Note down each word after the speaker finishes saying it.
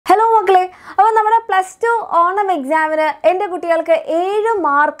+2 ഓണം എക്സാമിന് എൻ്റെ കുട്ടികൾക്ക് 7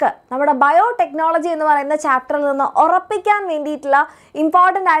 മാർക്ക് നമ്മുടെ ബയോടെക്നോളജി എന്ന് പറയുന്ന ചാപ്റ്ററിൽ നിന്ന് ഉറപ്പിക്കാൻ വേണ്ടിയിട്ടുള്ള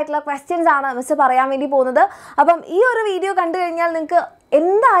ഇമ്പോർട്ടൻ്റ് ആയിട്ടുള്ള ക്വസ്റ്റ്യൻസ് ആണ് മിസ് പറയാൻ വേണ്ടി പോകുന്നത്. അപ്പം ഈ ഒരു വീഡിയോ കണ്ടു കഴിഞ്ഞാൽ നിങ്ങൾക്ക്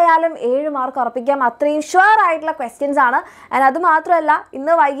എന്തായാലും 7 മാർക്ക് ഉറപ്പിക്കാം. അത്രയും ഷുവർ ആയിട്ടുള്ള ക്വസ്റ്റ്യൻസ് ആണ്. ആൻഡ് അത് മാത്രമല്ല,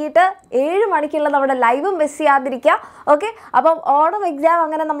 ഇന്ന് വൈകിട്ട് 7 മണിക്കുള്ള നമ്മുടെ ലൈവും മിസ് ചെയ്യാതിരിക്കുക. ഓക്കെ, അപ്പം ഓണം എക്സാം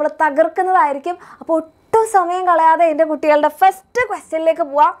അങ്ങനെ നമ്മൾ തകർക്കുന്നതായിരിക്കും. അപ്പോൾ ഒട്ടും സമയം കളയാതെ എൻ്റെ കുട്ടികളുടെ ഫസ്റ്റ് ക്വസ്റ്റ്യനിലേക്ക്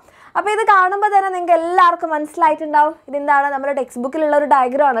പോവാം. അപ്പോൾ ഇത് കാണുമ്പോൾ തന്നെ നിങ്ങൾക്ക് എല്ലാവർക്കും മനസ്സിലായിട്ടുണ്ടാവും ഇതെന്താണ്. നമ്മുടെ ടെക്സ്റ്റ് ബുക്കിലുള്ള ഒരു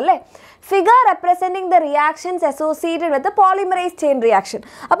ഡയഗ്രാം ആണല്ലേ. Figure representing the reactions associated with polymerise chain reaction.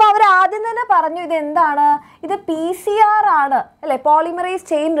 അപ്പോൾ അവർ ആദ്യം തന്നെ പറഞ്ഞു ഇത് എന്താണ്, ഇത് PCR ആണ് അല്ലേ, പോളിമറൈസ്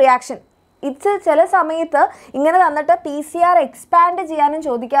ചെയിൻ റിയാക്ഷൻ. ഇത് ചില സമയത്ത് ഇങ്ങനെ തന്നിട്ട് PCR എക്സ്പാൻഡ് ചെയ്യാനും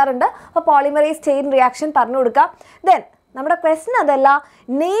ചോദിക്കാറുണ്ട്. അപ്പോൾ പോളിമറൈസ് ചെയിൻ റിയാക്ഷൻ പറഞ്ഞു കൊടുക്കാം. ദെൻ നമ്മുടെ ക്വസ്റ്റ്യൻ അതല്ല,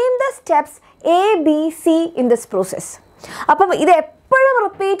 name the steps ABC in this process. അപ്പം ഇത് എപ്പോഴും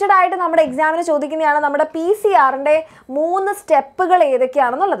റിപ്പീറ്റഡ് ആയിട്ട് നമ്മുടെ എക്സാമിന് ചോദിക്കുന്നതാണ് നമ്മുടെ PCR-ൻ്റെ 3 സ്റ്റെപ്പുകൾ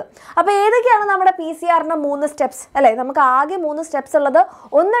ഏതൊക്കെയാണെന്നുള്ളത്. അപ്പോൾ ഏതൊക്കെയാണ് നമ്മുടെ PCR-ൻ്റെ 3 സ്റ്റെപ്സ് അല്ലേ? നമുക്ക് ആകെ 3 സ്റ്റെപ്സ് ഉള്ളത്.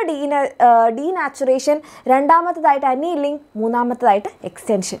 ഒന്ന് ഡീനാച്ചുറേഷൻ, രണ്ടാമത്തേതായിട്ട് അനീലിംഗ്, മൂന്നാമത്തേതായിട്ട്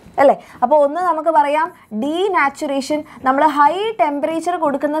എക്സ്റ്റൻഷൻ അല്ലേ. അപ്പോൾ ഒന്ന് നമുക്ക് പറയാം ഡീനാച്ചുറേഷൻ. നമ്മൾ ഹൈ ടെമ്പറേച്ചർ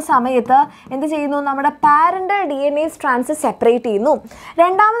കൊടുക്കുന്ന സമയത്ത് എന്ത് ചെയ്യുന്നു, നമ്മുടെ പാരൻ്റൽ DNA സ്ട്രാൻഡ്സ് സെപ്പറേറ്റ് ചെയ്യുന്നു.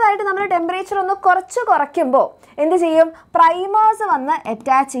 രണ്ടാമതായിട്ട് നമ്മൾ ടെമ്പറേച്ചർ ഒന്ന് കുറയ്ക്കുമ്പോൾ എന്ത് ചെയ്യും, പ്രൈമേഴ്സ് വന്ന്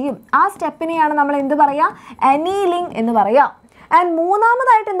അറ്റാച്ച് ചെയ്യും. ആ സ്റ്റെപ്പിനെയാണ് നമ്മൾ എന്ത് പറയുക, അനീലിംഗ് എന്ന് പറയുക. ആൻഡ്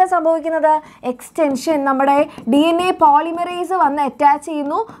മൂന്നാമതായിട്ട് എന്താ സംഭവിക്കുന്നത്, എക്സ്റ്റൻഷൻ. നമ്മുടെ DNA പോളിമറൈസ് വന്ന് അറ്റാച്ച്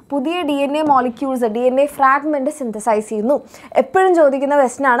ചെയ്യുന്നു, പുതിയ DNA molecules, DNA fragment synthesise ചെയ്യുന്നു. എപ്പോഴും ചോദിക്കുന്ന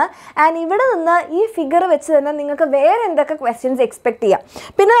ക്വസ്റ്റ്യൻ ആണ്. ആൻഡ് ഇവിടെ നിന്ന് ഈ ഫിഗർ വെച്ച് തന്നെ നിങ്ങൾക്ക് വേറെ എന്തൊക്കെ ക്വസ്റ്റ്യൻസ് എക്സ്പെക്ട് ചെയ്യാം.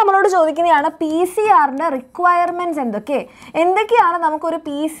 പിന്നെ നമ്മളോട് ചോദിക്കുന്നതാണ് PCR-ൻ്റെ റിക്വയർമെൻറ്റ്സ് എന്തൊക്കെയാണ് നമുക്കൊരു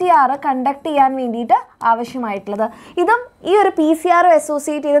PCR കണ്ടക്ട് ചെയ്യാൻ വേണ്ടിയിട്ട് ആവശ്യമായിട്ടുള്ളത്. ഇതും ഈ ഒരു PCR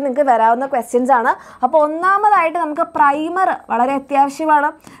അസോസിയേറ്റ് ചെയ്ത് നിങ്ങൾക്ക് വരാവുന്ന ക്വസ്റ്റ്യൻസ് ആണ്. അപ്പോൾ ഒന്നാമതായിട്ട് നമുക്ക് പ്രൈമർ വളരെ അത്യാവശ്യമാണ്.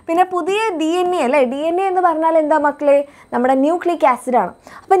 പിന്നെ പുതിയ DNA അല്ലേ, DNA എന്ന് പറഞ്ഞാൽ എന്താ മക്കളെ, നമ്മുടെ ന്യൂക്ലിക് ആസിഡാണ്.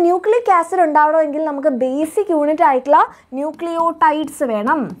 അപ്പോൾ ന്യൂക്ലിക് ആസിഡ് ഉണ്ടാവണമെങ്കിൽ നമുക്ക് ബേസിക് യൂണിറ്റ് ആയിട്ടുള്ള ന്യൂക്ലിയോടൈഡ്സ്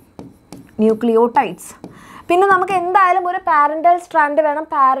വേണം, ന്യൂക്ലിയോടൈഡ്സ്. പിന്നെ നമുക്ക് എന്തായാലും ഒരു പാരൻ്റൽ സ്ട്രാൻഡ് വേണം.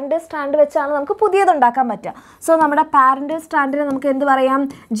 പാരൻ്റൽ സ്ട്രാൻഡ് വെച്ചാണ് നമുക്ക് പുതിയതുണ്ടാക്കാൻ പറ്റുക. സോ നമ്മുടെ പാരൻ്റൽ സ്ട്രാൻഡിന് നമുക്ക് എന്ത് പറയാം,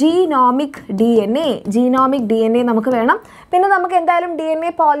 ജീനോമിക് DNA നമുക്ക് വേണം. പിന്നെ നമുക്ക് എന്തായാലും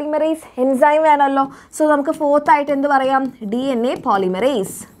DNA പോളിമറൈസ് എൻസൈം വേണമല്ലോ. സോ നമുക്ക് ഫോർത്തായിട്ട് എന്ത് പറയാം, DNA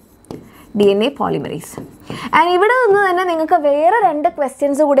പോളിമറൈസ്. ആൻഡ് ഇവിടെ നിന്ന് തന്നെ നിങ്ങൾക്ക് വേറെ 2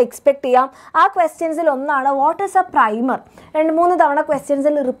 ക്വസ്റ്റ്യൻസ് കൂടി എക്സ്പെക്ട് ചെയ്യാം. ആ ക്വസ്റ്റ്യൻസിൽ ഒന്നാണ് വാട്ട് ഈസ് എ പ്രൈമർ. 2-3 തവണ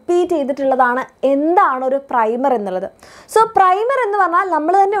ക്വസ്റ്റ്യൻസിൽ റിപ്പീറ്റ് ചെയ്തിട്ടുള്ളതാണ് എന്താണ് ഒരു പ്രൈമർ എന്നുള്ളത്. സോ പ്രൈമർ എന്ന് പറഞ്ഞാൽ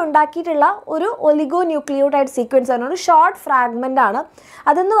നമ്മൾ തന്നെ ഉണ്ടാക്കിയിട്ടുള്ള ഒരു ഒലിഗോ ന്യൂക്ലിയോടൈഡ് സീക്വൻസ് ആണ്, ഒരു ഷോർട്ട് ഫ്രാഗ്മെൻ്റ് ആണ്.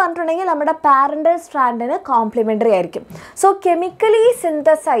 അതെന്ന് പറഞ്ഞിട്ടുണ്ടെങ്കിൽ നമ്മുടെ പാരൻ്റൽ സ്ട്രാൻഡിന് കോംപ്ലിമെൻ്ററി ആയിരിക്കും. So chemically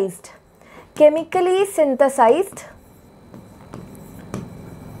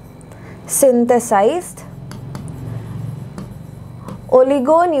synthesized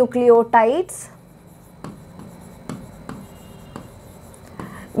oligonucleotides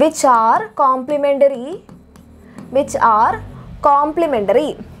which are complementary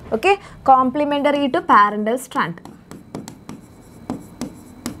okay, complementary to parental strand.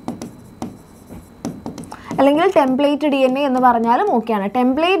 അല്ലെങ്കിൽ ടെംപ്ലേറ്റ് DNA എന്ന് പറഞ്ഞാലും ഓക്കെയാണ്.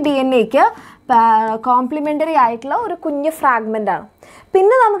 ടെംപ്ലേറ്റ് DNAക്ക് കോംപ്ലിമെൻ്ററി ആയിട്ടുള്ള ഒരു കുഞ്ഞ് ഫ്രാഗ്മെൻ്റ് ആണ്.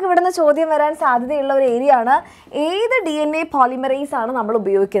 പിന്നെ നമുക്ക് ഇവിടെ നിന്ന് ചോദ്യം വരാൻ സാധ്യതയുള്ള ഒരു ഏരിയ ആണ്, ഏത് DNA പോളിമറൈസ് ആണ് നമ്മൾ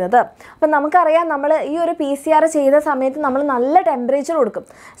ഉപയോഗിക്കുന്നത്. അപ്പം നമുക്കറിയാം നമ്മൾ ഈ ഒരു PCR ചെയ്ത സമയത്ത് നമ്മൾ നല്ല ടെമ്പറേച്ചർ കൊടുക്കും.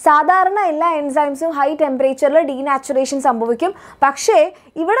 സാധാരണ എല്ലാ എൻസൈംസും ഹൈ ടെമ്പറേച്ചറിൽ ഡീനാച്ചുറേഷൻ സംഭവിക്കും. പക്ഷേ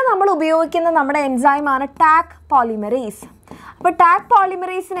ഇവിടെ നമ്മൾ ഉപയോഗിക്കുന്ന നമ്മുടെ എൻസൈമാണ് ടാക് പോളിമറൈസ്. അപ്പോൾ ടാക്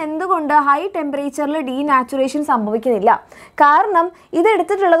പോളിമറൈസിന് എന്തുകൊണ്ട് ഹൈ ടെമ്പറേച്ചറിൽ ഡീനാച്ചുറേഷൻ സംഭവിക്കുന്നില്ല? കാരണം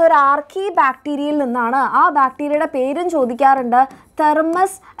ഇതെടുത്തിട്ടുള്ളത് ഒരു ആർക്കി ബാക്ടീരിയയിൽ നിന്നാണ്. ആ ബാക്ടീരിയയുടെ പേരും ചോദിക്കാറുണ്ട്,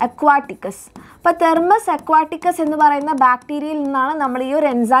 തെർമസ് അക്വാറ്റിക്കസ്. അപ്പോൾ തെർമസ് അക്വാറ്റിക്കസ് എന്ന് പറയുന്ന ബാക്ടീരിയയിൽ നിന്നാണ് നമ്മൾ ഈ ഒരു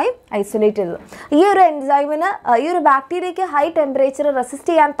എൻസൈം ഐസൊലേറ്റ് ചെയ്തത്. ഈ ഒരു എൻസൈമിന്, ഈ ഒരു ബാക്ടീരിയയ്ക്ക് ഹൈ ടെമ്പറേച്ചർ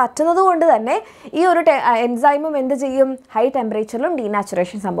റെസിസ്റ്റ് ചെയ്യാൻ പറ്റുന്നത് കൊണ്ട് തന്നെ ഈ ഒരു എൻസൈമും എന്ത് ചെയ്യും, ഹൈ ടെമ്പറേച്ചറിലും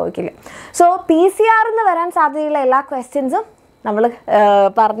ഡീനാച്ചുറേഷൻ സംഭവിക്കില്ല. സോ PCR എന്ന് വരാൻ സാധ്യതയുള്ള എല്ലാ ക്വസ്റ്റ്യൻസും നമ്മൾ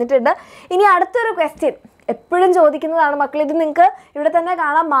പറഞ്ഞിട്ടുണ്ട്. ഇനി അടുത്തൊരു ക്വസ്റ്റ്യൻ എപ്പോഴും ചോദിക്കുന്നതാണ് മക്കൾ. ഇത് നിങ്ങൾക്ക് ഇവിടെ തന്നെ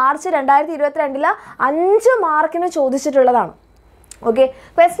കാണാം, മാർച്ച് 2022 5 മാർക്കിന് ചോദിച്ചിട്ടുള്ളതാണ്. Okay,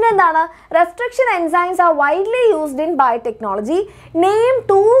 question എന്താണ്, restriction enzymes are widely used in biotechnology. Name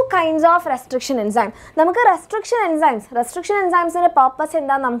 2 kinds of restriction enzyme. നമുക്ക് restriction enzymes purpose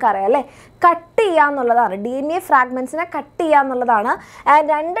എന്താണെന്ന് നമുക്കറിയാം അല്ലേ, കട്ട് ചെയ്യുക എന്നുള്ളതാണ്. DNA ഫ്രാഗ്മെൻറ്റ്സിനെ കട്ട് ചെയ്യുക എന്നുള്ളതാണ്.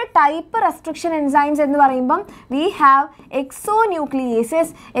 ആൻഡ് 2 ടൈപ്പ് റെസ്ട്രിക്ഷൻ എൻസൈംസ് എന്ന് പറയുമ്പം we have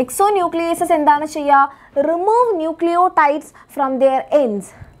exonucleases എന്താണ് ചെയ്യുക, remove nucleotides from their ends.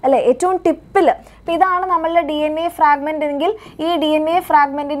 അല്ലേ, ഏറ്റവും ടിപ്പിൽ. അപ്പോൾ ഇതാണ് നമ്മളുടെ DNA ഫ്രാഗ്മെൻ്റ് എങ്കിൽ ഈ DNA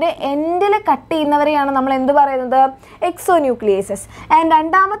ഫ്രാഗ്മെൻറ്റിൻ്റെ എൻഡിൽ കട്ട് ചെയ്യുന്നവരെയാണ് നമ്മൾ എന്ത് പറയുന്നത്? എക്സോന്യൂക്ലിയേസസ്. ആൻഡ്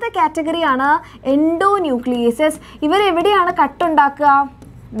രണ്ടാമത്തെ കാറ്റഗറിയാണ് എൻഡോന്യൂക്ലിയേസസ്. ഇവരെവിടെയാണ് കട്ടുണ്ടാക്കുക?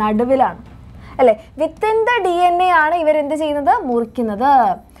 നടുവിലാണ്, അല്ലേ. വിത്തിൻ ദ DNA ആണ് ഇവരെന്ത് ചെയ്യുന്നത്? മുറിക്കുന്നത്.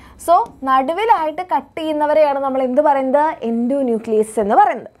 സോ നടുവിലായിട്ട് കട്ട് ചെയ്യുന്നവരെയാണ് നമ്മൾ എന്ത് പറയുന്നത്? എൻഡോന്യൂക്ലിയസ് എന്ന്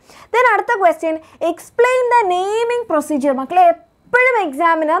പറയുന്നത്. ദെൻ അടുത്ത question, explain the naming procedure. മക്കളെ എപ്പോഴും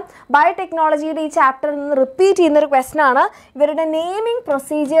എക്സാമിന് ബയോടെക്നോളജിയുടെ ഈ ചാപ്റ്ററിൽ നിന്ന് റിപ്പീറ്റ് ചെയ്യുന്നൊരു ക്വസ്റ്റ്യൻ ആണ് ഇവരുടെ നെയിമിംഗ്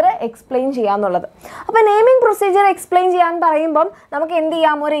പ്രൊസീജിയർ എക്സ്പ്ലെയിൻ ചെയ്യാന്നുള്ളത്. അപ്പോൾ നെയിമിംഗ് പ്രൊസീജിയർ എക്സ്പ്ലെയിൻ ചെയ്യാൻ പറയുമ്പം നമുക്ക് എന്ത്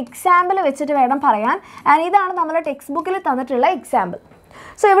ചെയ്യാം? ഒരു എക്സാമ്പിൾ വെച്ചിട്ട് വേണം പറയാൻ. ആൻഡ് ഇതാണ് നമ്മുടെ ടെക്സ്റ്റ് ബുക്കിൽ തന്നിട്ടുള്ള എക്സാമ്പിൾ.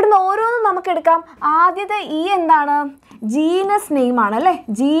 സോ ഇവിടുന്ന് ഓരോന്നും നമുക്ക് എടുക്കാം. ആദ്യത്തെ ഈ എന്താണ്? ജീനസ് നെയിമാണ്, അല്ലേ.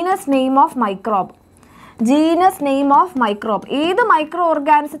 Genus name of microbe. Genus name of microbe. ഏത് മൈക്രോ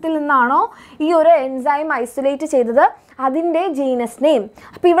ഓർഗാനിസത്തിൽ നിന്നാണോ ഈ ഒരു എൻസൈം ഐസൊലേറ്റ് ചെയ്തത് അതിൻ്റെ ജീനസ് നെയിം.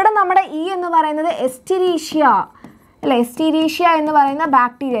 അപ്പോൾ ഇവിടെ നമ്മുടെ ഈ എന്ന് പറയുന്നത് എസ്റ്റിരീഷ്യ, അല്ലേ. എസ്റ്റിരീഷ്യ എന്ന് പറയുന്ന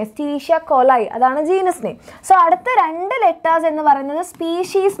ബാക്ടീരിയ, എസ്റ്റിരീഷ്യ കോലൈ, അതാണ് ജീനസ് നെയിം. സോ അടുത്ത 2 ലെറ്റേഴ്സ് എന്ന് പറയുന്നത്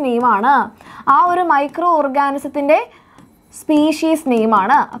സ്പീഷീസ് നെയിമാണ്. ആ ഒരു മൈക്രോ ഓർഗാനിസത്തിൻ്റെ സ്പീഷീസ്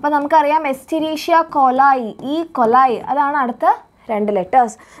നെയിമാണ്. അപ്പോൾ നമുക്കറിയാം എസ്റ്റിരീഷ്യ കോലായി, ഈ കൊലായി, അതാണ് അടുത്ത 2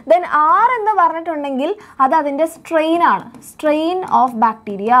 ലെറ്റേഴ്സ്. ദെൻ R എന്ന് പറഞ്ഞിട്ടുണ്ടെങ്കിൽ അത് അതിൻ്റെ സ്ട്രെയിൻ ആണ്, സ്ട്രെയിൻ ഓഫ്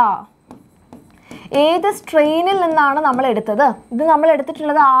ബാക്ടീരിയ. ഏത് സ്ട്രെയിനിൽ നിന്നാണ് നമ്മൾ എടുത്തത്? ഇത് നമ്മൾ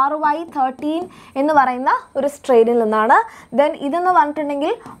എടുത്തിട്ടുള്ളത് RY13 എന്ന് പറയുന്ന ഒരു സ്ട്രെയിനിൽ നിന്നാണ്. ദെൻ ഇതെന്ന്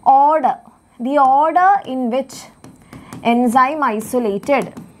പറഞ്ഞിട്ടുണ്ടെങ്കിൽ order, the order in which enzyme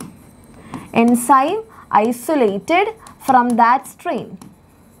isolated from that strain.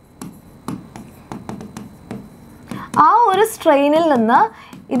 ആ ഒരു സ്ട്രെയിനിൽ നിന്ന്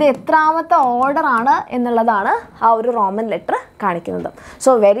ഇത് എത്രാമത്തെ ഓർഡർ ആണ് എന്നുള്ളതാണ് ആ ഒരു റോമൻ ലെറ്റർ കാണിക്കുന്നത്.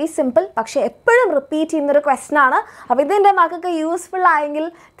 സോ വെരി സിമ്പിൾ, പക്ഷേ എപ്പോഴും റിപ്പീറ്റ് ചെയ്യുന്നൊരു ക്വസ്റ്റൻ ആണ്. അപ്പോൾ ഇതിൻ്റെ മക്കൾക്ക് യൂസ്ഫുൾ ആയെങ്കിൽ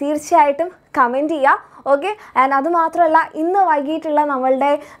തീർച്ചയായിട്ടും കമൻറ്റ് ചെയ്യുക. ഓക്കെ. ആൻഡ് അതുമാത്രമല്ല, ഇന്ന് വൈകിട്ടുള്ള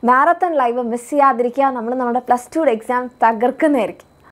നമ്മളുടെ മാരത്തൺ ലൈവ് മിസ് ചെയ്യാതിരിക്കുക. നമ്മൾ നമ്മുടെ +2 എക്സാം തകർക്കുന്നതായിരിക്കും.